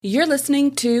You're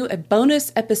listening to a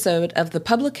bonus episode of the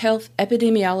Public Health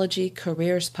Epidemiology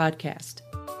Careers Podcast.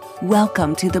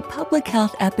 Welcome to the Public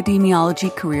Health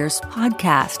Epidemiology Careers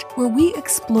Podcast, where we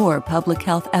explore public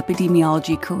health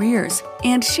epidemiology careers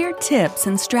and share tips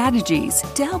and strategies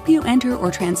to help you enter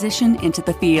or transition into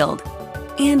the field.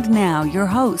 And now, your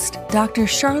host, Dr.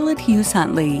 Charlotte Hughes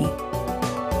Huntley.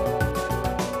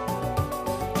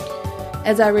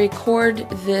 As I record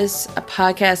this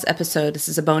podcast episode, this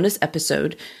is a bonus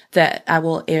episode that I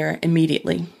will air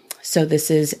immediately. So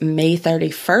this is May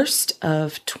 31st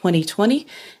of 2020,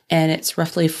 and it's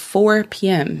roughly 4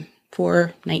 p.m.,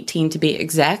 4:19 to be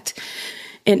exact,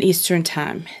 in Eastern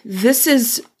Time. This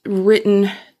is written,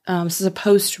 this is a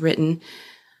post written,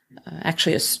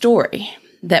 actually a story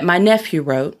that my nephew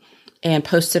wrote and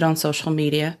posted on social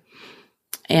media.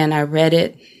 And I read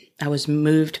it. I was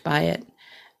moved by it.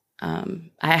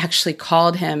 I actually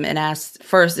called him and asked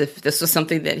first if this was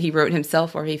something that he wrote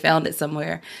himself or he found it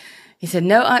somewhere. He said,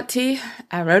 "No, Auntie,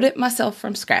 I wrote it myself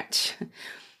from scratch."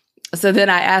 So then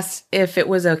I asked if it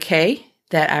was okay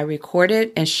that I record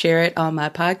it and share it on my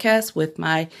podcast with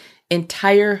my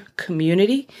entire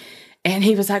community. And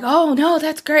he was like, "Oh, no,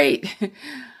 that's great."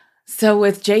 So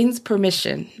with Jadon's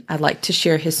permission, I'd like to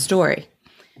share his story.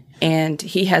 And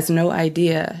he has no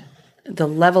idea the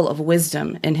level of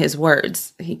wisdom in his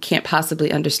words. He can't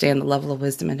possibly understand the level of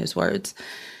wisdom in his words.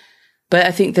 But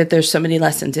I think that there's so many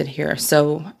lessons in here.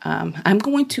 So I'm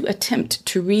going to attempt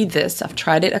to read this. I've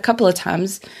tried it a couple of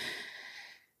times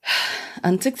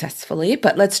unsuccessfully,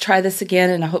 but let's try this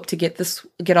again. And I hope to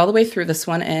get all the way through this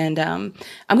one. And I'm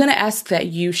going to ask that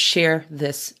you share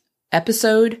this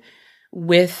episode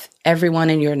with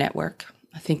everyone in your network.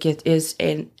 I think it is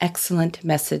an excellent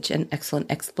message and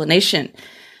excellent explanation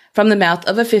from the mouth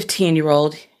of a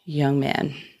 15-year-old young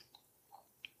man.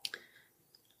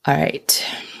 All right,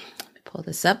 let me pull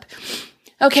this up.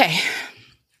 Okay.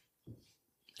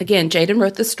 Again, Jadon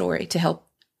wrote the story to help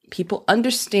people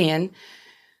understand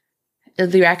the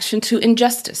reaction to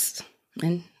injustice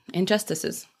and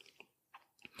injustices.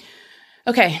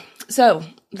 Okay, so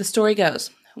the story goes.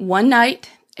 One night,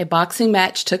 a boxing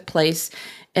match took place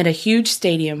in a huge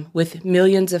stadium with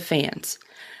millions of fans.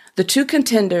 The two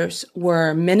contenders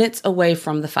were minutes away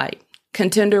from the fight.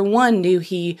 Contender 1 knew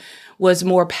he was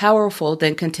more powerful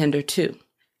than Contender 2.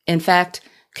 In fact,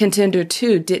 Contender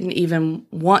 2 didn't even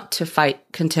want to fight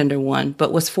Contender 1,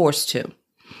 but was forced to.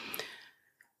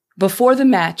 Before the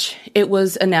match, it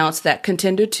was announced that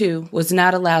Contender 2 was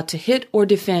not allowed to hit or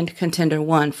defend Contender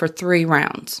 1 for 3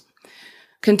 rounds.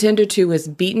 Contender 2 was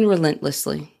beaten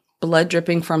relentlessly, blood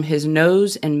dripping from his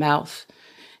nose and mouth.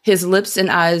 His lips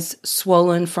and eyes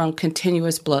swollen from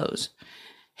continuous blows.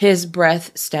 His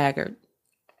breath staggered.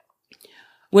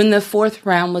 When the 4th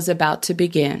round was about to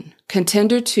begin,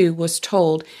 Contender 2 was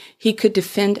told he could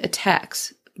defend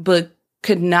attacks, but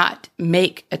could not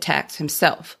make attacks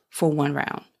himself for 1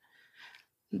 round.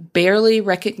 Barely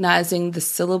recognizing the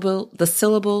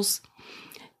syllables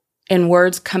and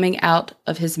words coming out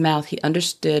of his mouth, he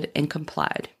understood and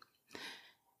complied.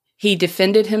 He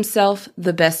defended himself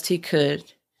the best he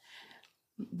could,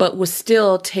 but was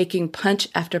still taking punch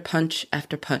after punch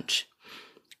after punch.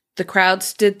 The crowd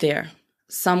stood there.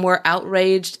 Some were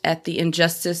outraged at the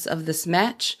injustice of this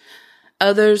match.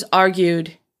 Others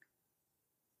argued,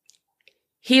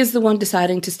 he is the one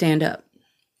deciding to stand up.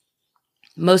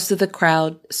 Most of the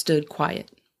crowd stood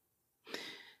quiet.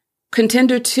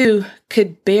 Contender 2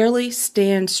 could barely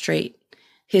stand straight,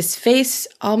 his face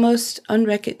almost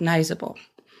unrecognizable.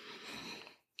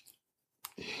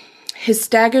 His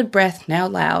staggered breath now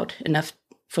loud enough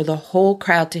for the whole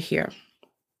crowd to hear.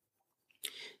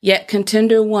 Yet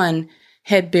Contender 1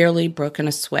 had barely broken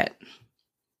a sweat,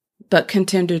 but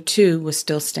Contender 2 was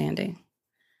still standing.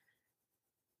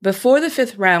 Before the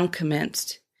 5th round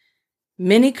commenced,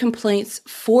 many complaints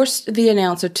forced the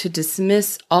announcer to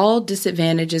dismiss all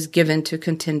disadvantages given to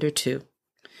Contender 2.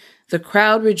 The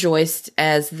crowd rejoiced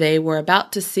as they were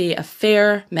about to see a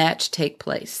fair match take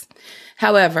place.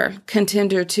 However,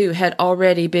 Contender 2 had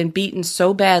already been beaten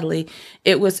so badly,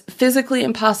 it was physically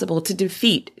impossible to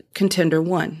defeat Contender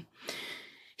 1.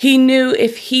 He knew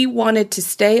if he wanted to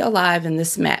stay alive in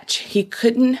this match, he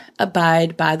couldn't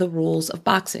abide by the rules of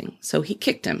boxing, so he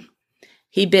kicked him.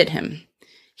 He bit him.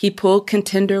 He pulled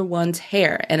Contender 1's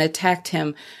hair and attacked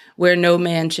him where no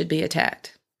man should be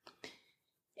attacked.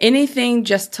 Anything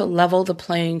just to level the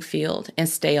playing field and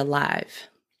stay alive.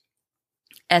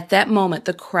 At that moment,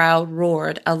 the crowd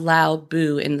roared a loud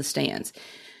boo in the stands.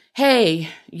 "Hey,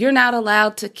 you're not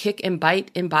allowed to kick and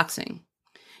bite in boxing.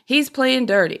 He's playing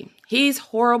dirty. He's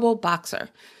horrible boxer.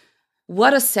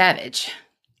 What a savage.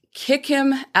 Kick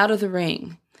him out of the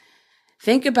ring.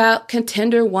 Think about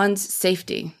contender one's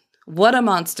safety. What a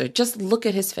monster. Just look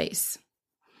at his face.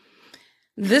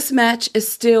 This match is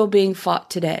still being fought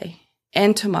today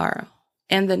and tomorrow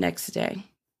and the next day.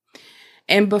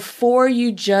 And before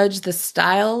you judge the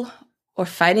style or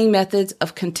fighting methods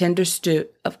of contender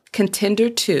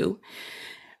 2,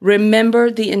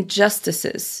 remember the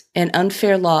injustices and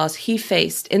unfair laws he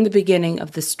faced in the beginning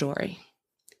of the story.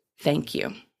 Thank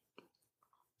you.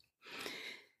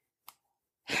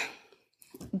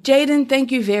 Jadon,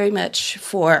 thank you very much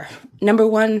for, number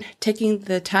one, taking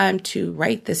the time to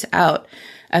write this out.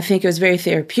 I think it was very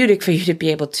therapeutic for you to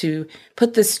be able to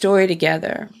put this story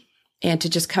together and to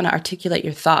just kind of articulate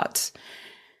your thoughts.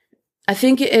 I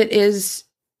think it is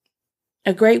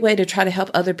a great way to try to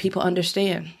help other people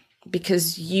understand,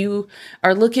 because you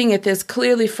are looking at this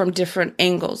clearly from different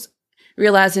angles,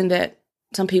 realizing that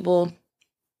some people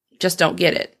just don't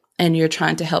get it, and you're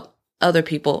trying to help other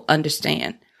people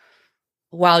understand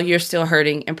while you're still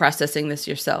hurting and processing this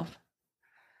yourself.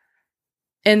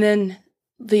 And then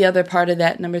the other part of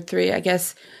that, number 3, I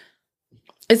guess,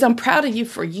 is I'm proud of you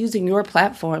for using your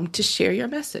platform to share your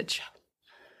message.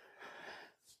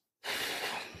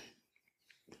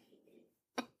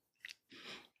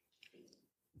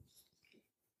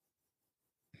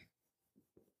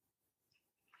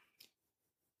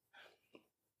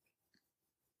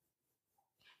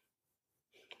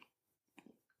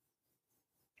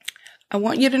 I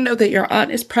want you to know that your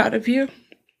aunt is proud of you.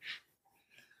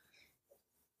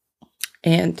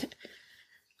 And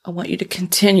I want you to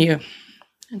continue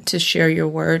to share your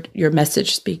word, your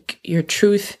message, speak your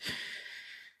truth,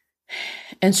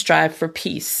 and strive for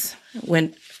peace.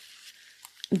 When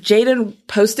Jadon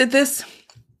posted this,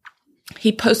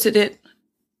 he posted it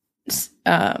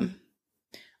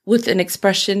with an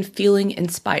expression, feeling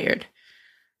inspired.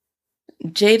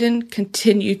 Jadon,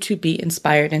 continue to be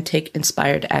inspired and take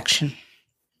inspired action.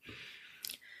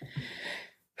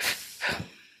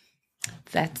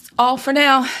 That's all for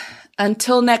now.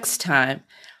 Until next time,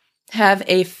 have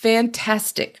a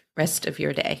fantastic rest of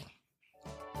your day.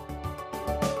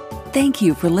 Thank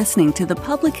you for listening to the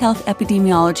Public Health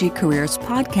Epidemiology Careers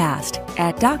Podcast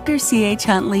at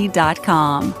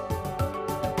drchuntley.com.